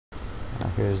Now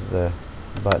here's the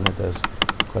button that does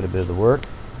quite a bit of the work.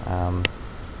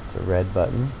 It's a red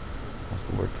button. There's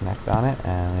the word connect on it,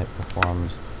 and it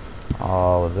performs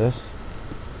all of this,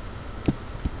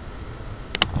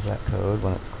 all that code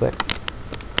when it's clicked.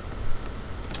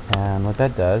 And what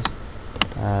that does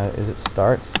is it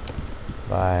starts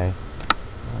by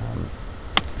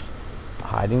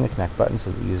hiding the connect button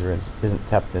so the user isn't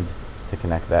tempted to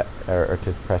connect that or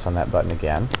to press on that button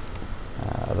again.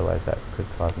 Otherwise that could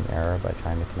cause an error by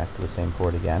trying to connect to the same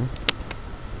port again.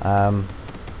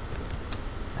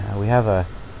 We have a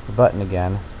button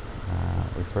again.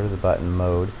 Refer to the button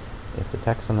mode. If the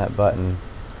text on that button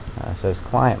says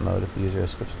client mode, if the user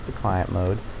has switched to client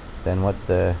mode, then what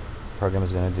the program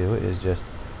is going to do is just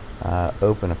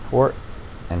open a port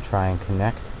and try and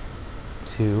connect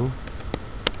to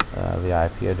the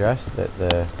IP address that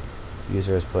the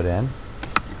user has put in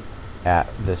at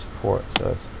this port. So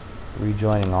it's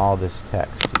rejoining all this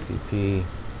text, TCP,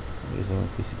 using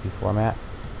TCP format,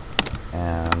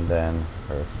 and then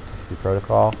TCP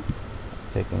protocol,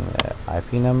 taking the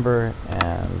IP number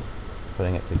and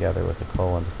putting it together with a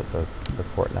colon to put the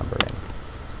port number in.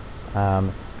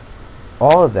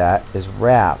 All of that is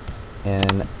wrapped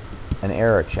in an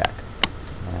error check,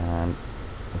 and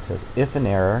it says if an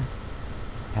error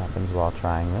happens while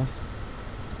trying this,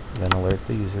 then alert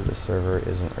the user the server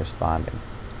isn't responding.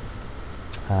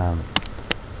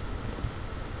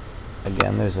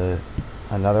 Again, there's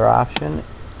another option.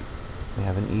 We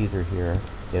have an either here.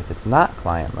 If it's not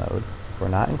client mode, if we're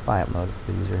not in client mode, if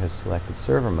the user has selected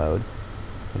server mode,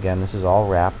 again, this is all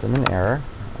wrapped in an error.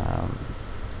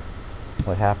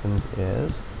 What happens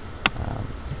is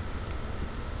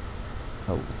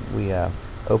we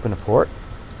open a port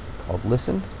called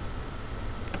listen,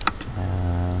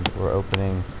 and we're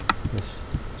opening this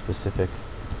specific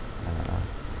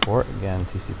port, again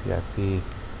TCP/IP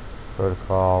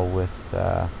protocol with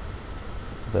the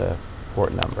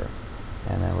port number,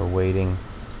 and then we're waiting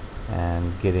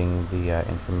and getting the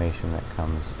information that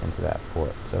comes into that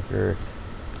port. So if you're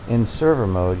in server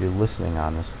mode, you're listening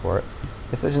on this port.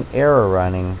 If there's an error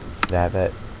running,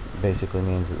 that basically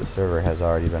means that the server has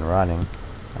already been running,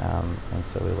 and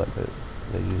so we let the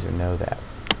user know that.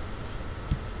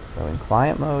 So in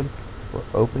client mode, we're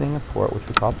opening a port, which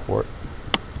we call port,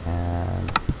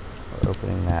 and we're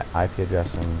opening that IP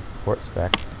address and port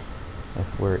spec.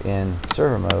 If we're in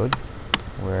server mode,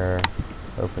 we're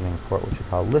opening a port which we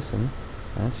call listen,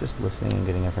 and it's just listening and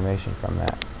getting information from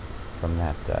that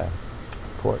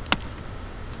port.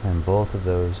 And both of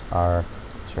those are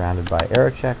surrounded by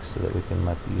error checks so that we can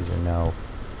let the user know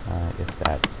if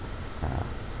that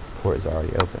port is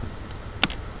already open.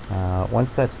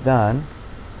 Once that's done,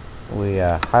 we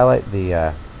highlight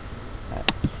the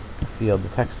field, the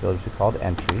text field, which we called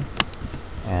entry,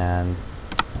 and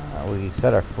we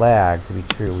set our flag to be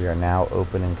true. We are now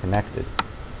open and connected.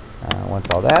 Once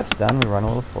all that's done, we run a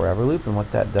little forever loop, and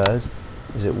what that does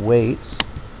is it waits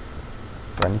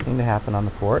for anything to happen on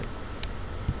the port,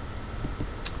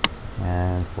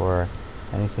 and for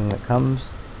anything that comes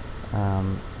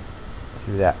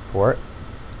through that port,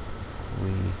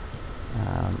 we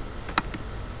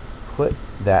put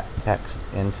that text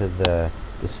into the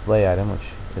display item,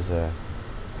 which is a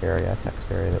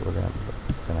text area that we're going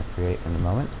to create in a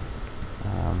moment.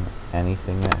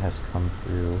 Anything that has come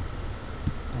through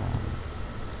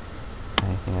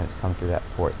that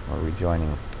port, we're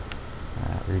rejoining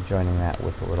that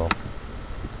with a little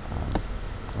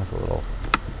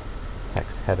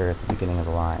text header at the beginning of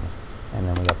the line, and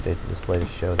then we update the display to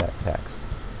show that text.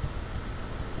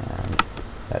 And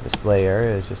that display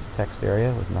area is just a text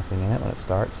area with nothing in it when it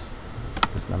starts. It's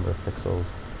this number of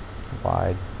pixels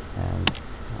wide and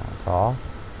tall,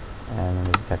 and then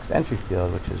there's a text entry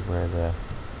field, which is where the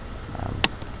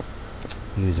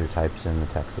user types in the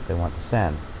text that they want to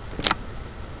send.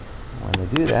 When they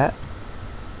do that,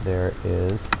 there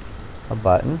is a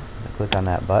button. I click on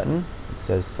that button. It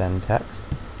says send text,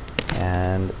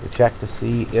 and we check to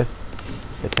see if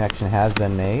the connection has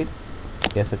been made.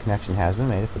 If a connection has been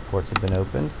made, if the ports have been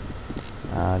opened,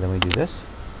 then we do this.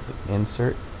 We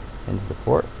insert into the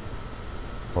port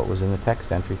what was in the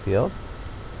text entry field.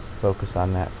 Focus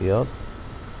on that field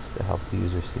just to help the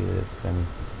user see that it's been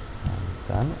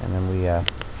done, and then we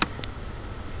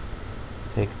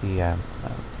take the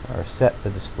or set the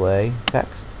display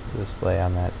text. The display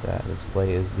on that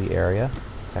display is the area,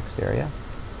 text area.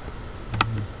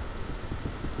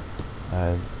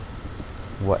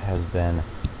 What has been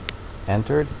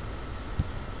entered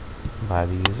by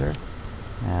the user,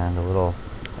 and a little,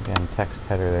 again, text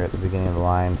header there at the beginning of the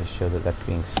line to show that that's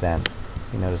being sent.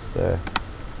 You notice the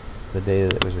data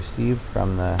that was received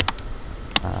from the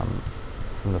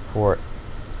port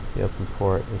the open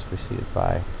port is preceded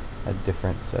by a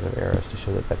different set of arrows to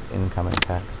show that that's incoming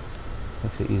text.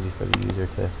 Makes it easy for the user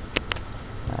to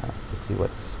see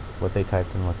what they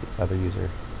typed and what the other user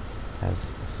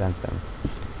has sent them.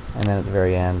 And then at the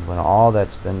very end, when all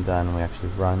that's been done, we actually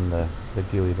run the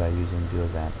GUI by using do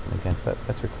events. And again,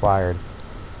 that's required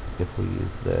if we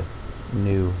use the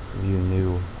new view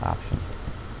new option.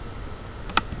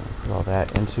 Put all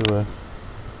that into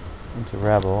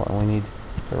Rebol, and we need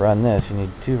to run this. You need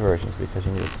two versions because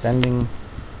you need a sending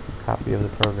copy of the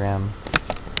program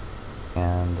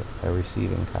and a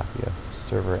receiving copy, a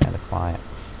server and a client.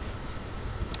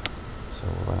 So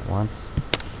we'll run it once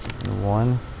in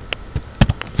one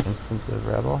instance of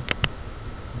Rebol,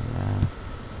 and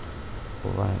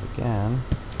we'll run it again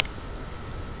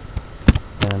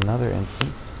in another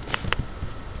instance.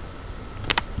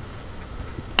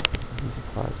 These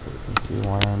apart so we can see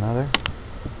one another.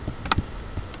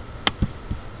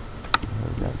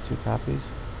 We've got two copies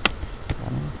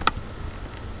running.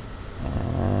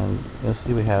 And you'll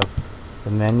see we have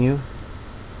the menu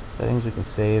settings. We can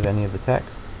save any of the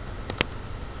text.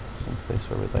 Some place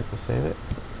where we'd like to save it.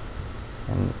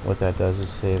 And what that does is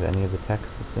save any of the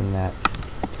text that's in that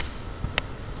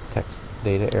text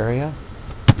data area.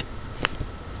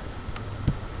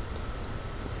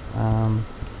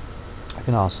 I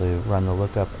can also run the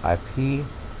lookup IP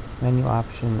menu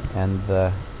option and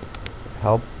the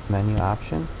help menu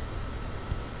option.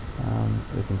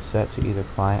 We can set to either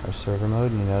client or server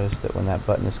mode, and you notice that when that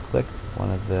button is clicked, one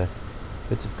of the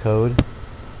bits of code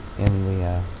in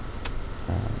the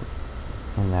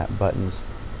in that button's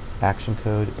action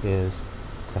code is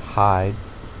to hide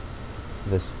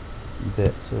this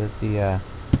bit so that the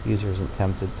user isn't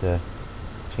tempted to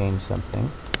change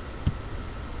something.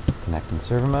 Connect in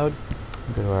server mode.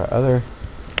 Go to our other.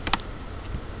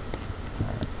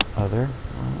 We're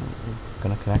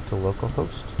going to connect to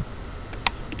localhost.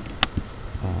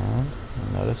 And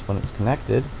you'll notice when it's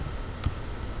connected,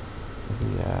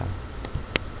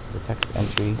 the text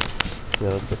entry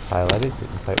field gets highlighted. We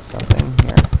can type something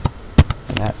here,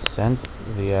 and that's sent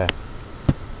via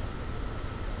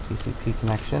TCP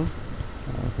connection.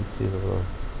 And you can see the little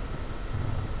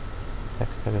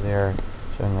text header there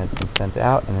showing that it's been sent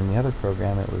out, and in the other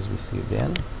program it was received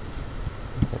in.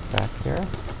 Type back here.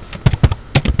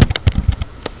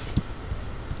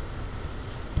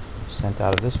 Sent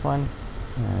out of this one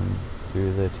and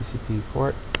through the TCP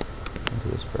port into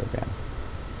this program.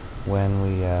 When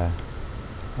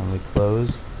we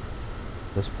close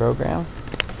this program,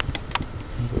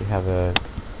 we have a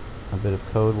bit of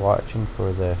code watching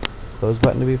for the close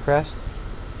button to be pressed.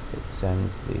 It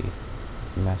sends the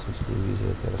message to the user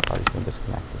that the other party's been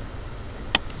disconnected.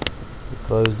 We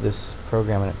close this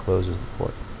program and it closes the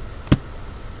port.